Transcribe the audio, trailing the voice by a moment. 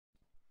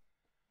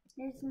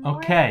There's more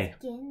Okay.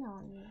 skin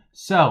on it.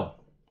 So,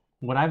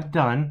 what I've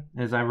done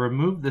is I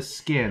removed the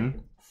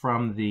skin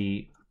from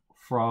the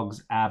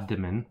frog's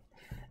abdomen,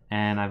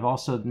 and I've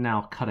also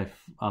now cut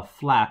a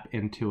flap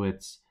into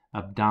its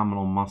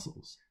abdominal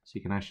muscles. So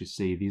you can actually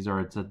see these are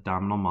its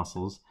abdominal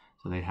muscles.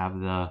 So they have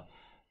the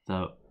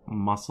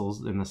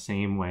muscles in the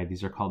same way.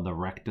 These are called the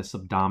rectus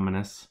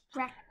abdominis,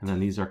 and then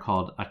these are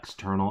called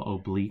external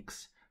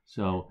obliques.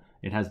 So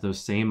it has those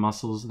same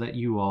muscles that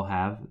you all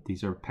have.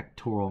 These are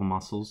pectoral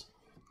muscles.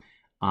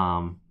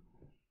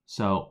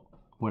 So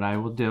what I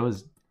will do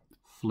is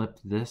flip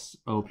this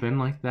open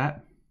like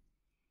that.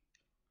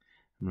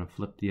 I'm going to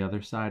flip the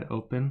other side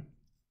open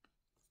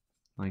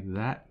like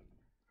that.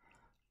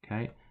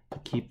 Okay, to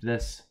keep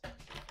this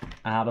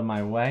out of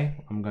my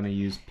way, I'm going to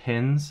use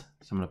pins.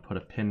 So I'm going to put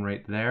a pin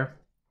right there.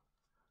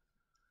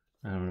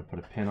 And I'm going to put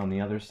a pin on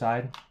the other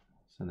side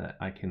so that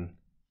I can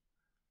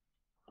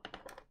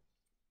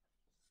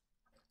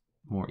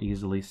more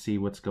easily see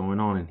what's going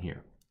on in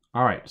here.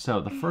 All right, so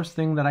the first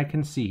thing that I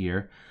can see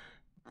here,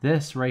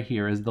 this right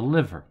here is the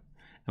liver.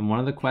 And one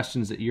of the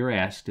questions that you're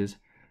asked is,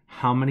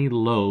 how many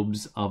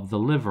lobes of the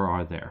liver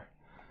are there?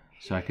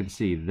 So I can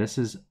see this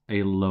is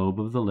a lobe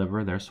of the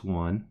liver. There's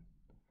one.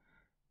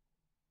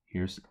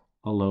 Here's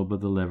a lobe of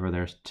the liver.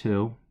 There's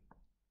two.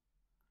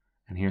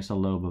 And here's a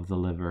lobe of the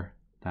liver.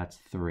 That's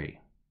three.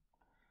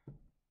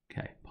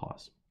 Okay,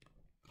 pause.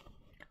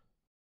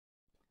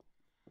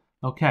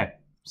 Okay,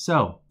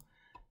 so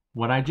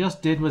what I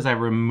just did was I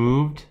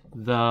removed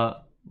the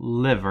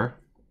liver.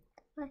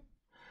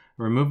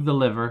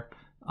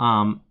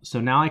 So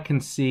now I can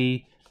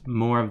see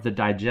more of the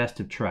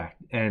digestive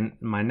tract. And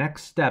my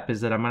next step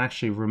is that I'm going to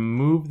actually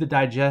remove the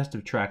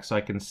digestive tract so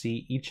I can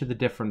see each of the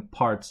different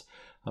parts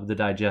of the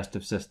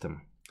digestive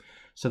system.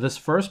 So this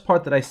first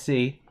part that I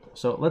see,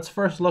 so let's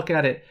first look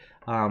at it,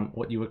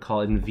 what you would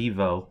call in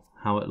vivo,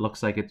 how it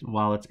looks like it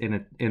while it's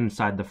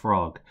inside the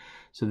frog.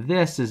 So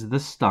this is the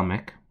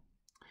stomach.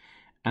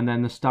 And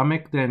then the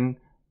stomach then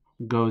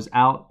goes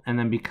out and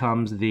then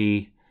becomes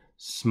the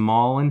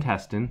small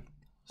intestine.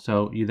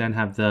 So you then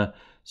have the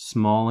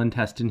small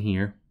intestine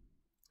here.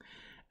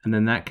 And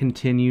then that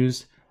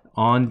continues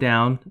on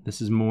down.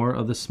 This is more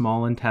of the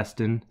small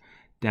intestine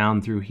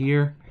down through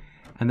here.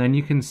 And then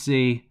you can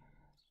see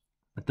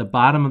at the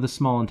bottom of the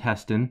small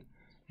intestine,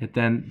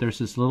 there's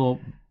this little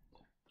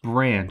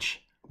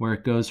branch where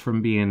it goes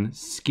from being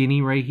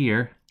skinny right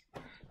here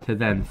to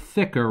then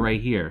thicker right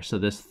here. So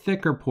this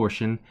thicker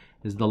portion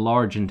is the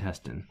large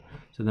intestine.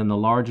 So then the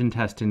large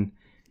intestine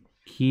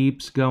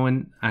keeps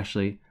going.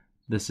 Actually,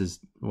 this is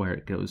where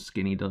it goes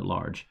skinny to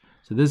large.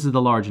 So this is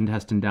the large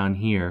intestine down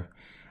here.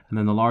 And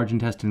then the large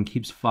intestine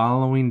keeps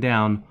following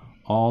down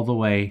all the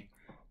way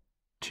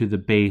to the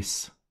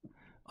base,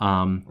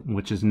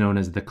 which is known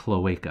as the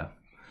cloaca.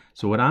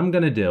 So what I'm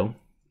going to do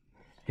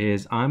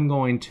is I'm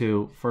going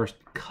to first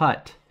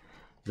cut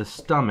the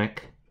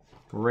stomach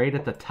right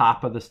at the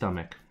top of the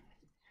stomach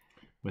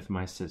with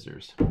my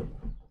scissors.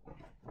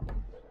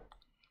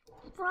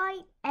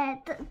 Right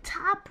at the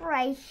top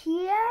right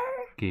here?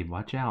 Gabe,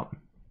 watch out.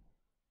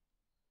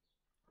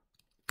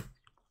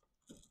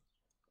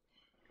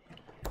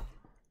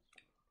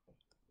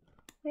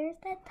 Where's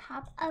the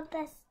top of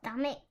the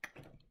stomach?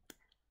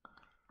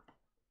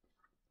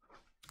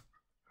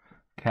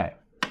 Okay.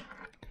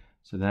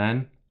 So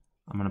then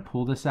I'm going to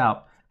pull this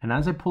out. And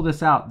as I pull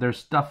this out, there's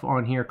stuff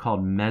on here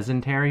called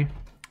mesentery.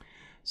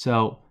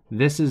 So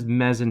this is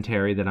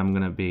mesentery that I'm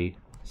going to be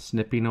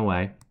snipping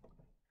away.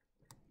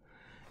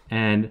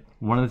 And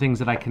one of the things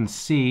that I can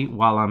see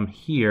while I'm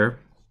here,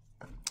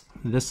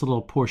 this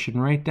little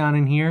portion right down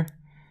in here,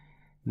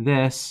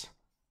 this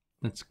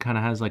that kind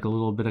of has like a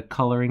little bit of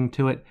coloring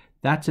to it,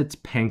 that's its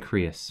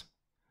pancreas.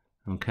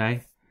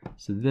 Okay,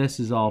 so this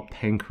is all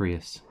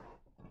pancreas.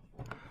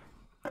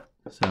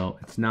 So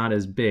it's not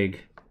as big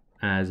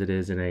as it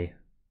is in a,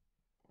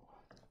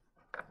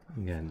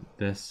 again,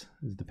 this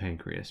is the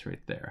pancreas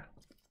right there.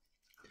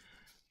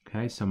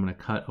 Okay, so I'm going to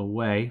cut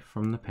away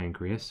from the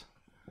pancreas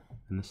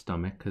and the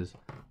stomach, because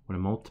what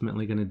I'm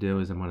ultimately going to do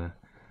is I want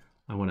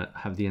to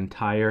have the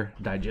entire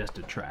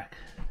digestive tract.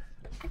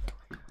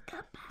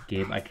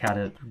 Gabe, I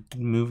gotta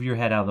move your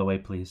head out of the way,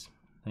 please.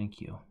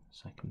 Thank you,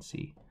 so I can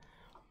see.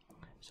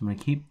 So I'm going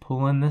to keep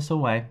pulling this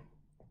away.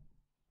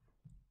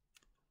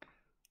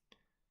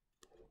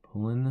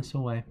 Pulling this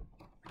away.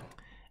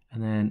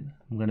 And then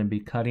I'm going to be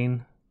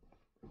cutting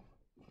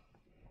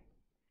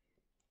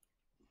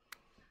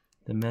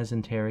the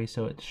mesentery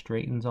so it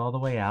straightens all the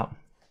way out.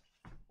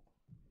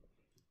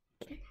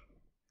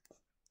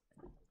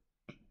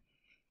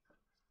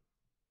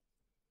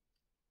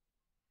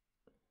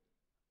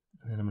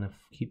 And then I'm going to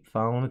keep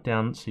following it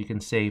down so you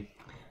can see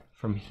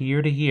from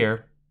here to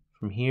here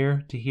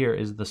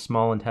is the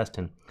small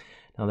intestine.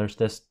 Now there's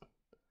this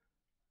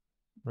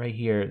right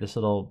here, this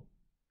little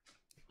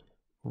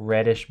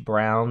reddish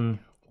brown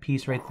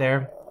piece right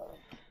there.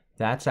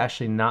 That's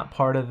actually not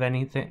part of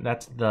anything.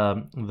 That's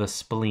the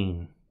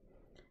spleen.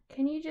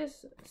 Can you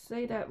just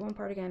say that one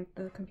part again?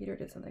 The computer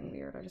did something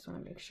weird. I just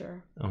want to make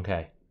sure.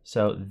 Okay.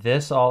 So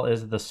this all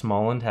is the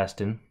small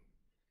intestine.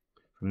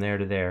 from there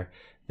to there.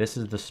 This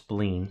is the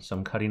spleen, so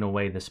I'm cutting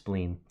away the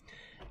spleen.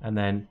 And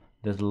then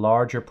this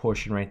larger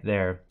portion right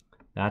there,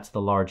 that's the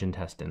large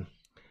intestine.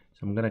 So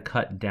I'm going to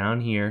cut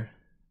down here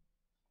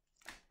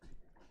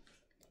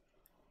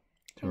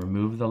to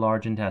remove the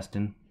large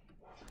intestine,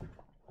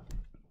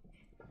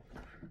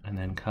 and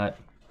then cut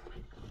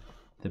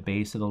the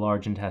base of the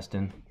large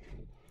intestine.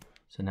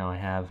 So now I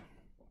have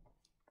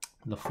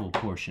the full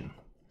portion.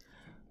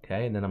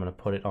 Okay, and then I'm going to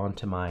put it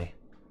onto my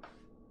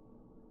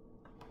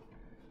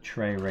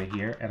tray right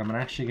here, and I'm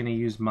actually going to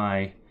use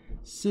my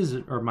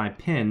scissors or my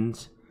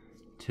pins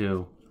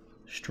to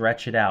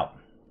stretch it out,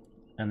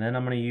 and then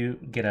I'm going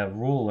to get a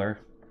ruler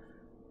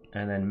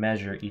and then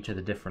measure each of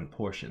the different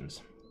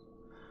portions.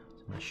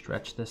 So I'm going to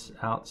stretch this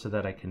out so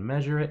that I can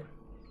measure it.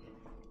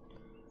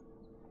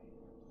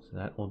 So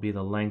that will be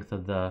the length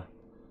of the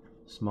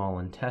small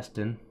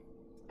intestine.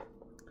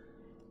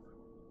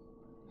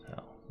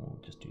 So we'll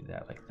just do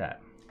that like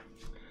that.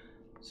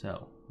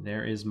 So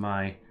there is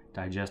my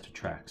digestive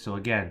tract. So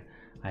again,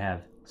 I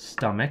have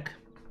stomach,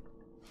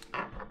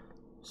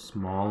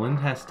 small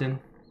intestine,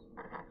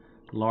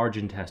 large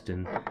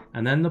intestine,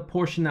 and then the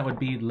portion that would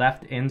be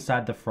left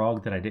inside the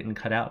frog that I didn't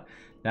cut out,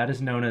 that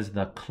is known as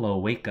the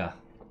cloaca.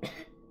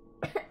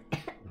 Okay,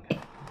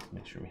 let's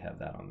make sure we have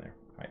that on there.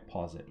 All right,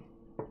 pause it.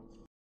 What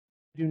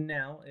we do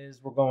now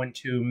is we're going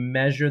to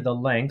measure the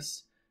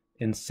lengths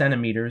in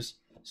centimeters.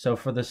 So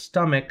for the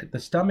stomach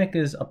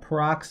is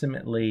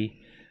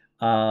approximately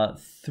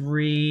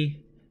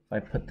 3, if I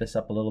put this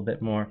up a little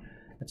bit more,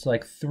 it's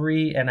like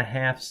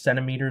 3.5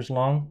 centimeters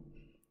long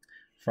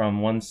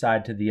from one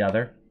side to the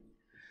other.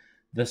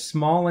 The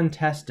small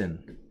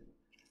intestine,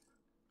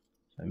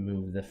 I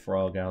move the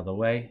frog out of the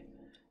way.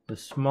 The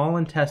small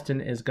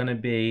intestine is going to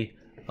be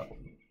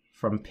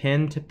from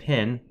pin to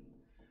pin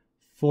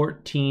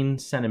 14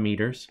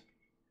 centimeters.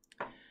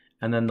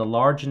 And then the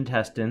large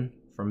intestine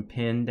from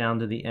pin down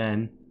to the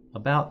end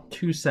about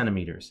 2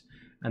 centimeters.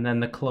 And then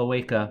the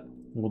cloaca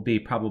will be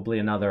probably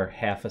another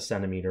 0.5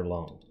 centimeter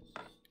long.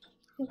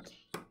 Okay.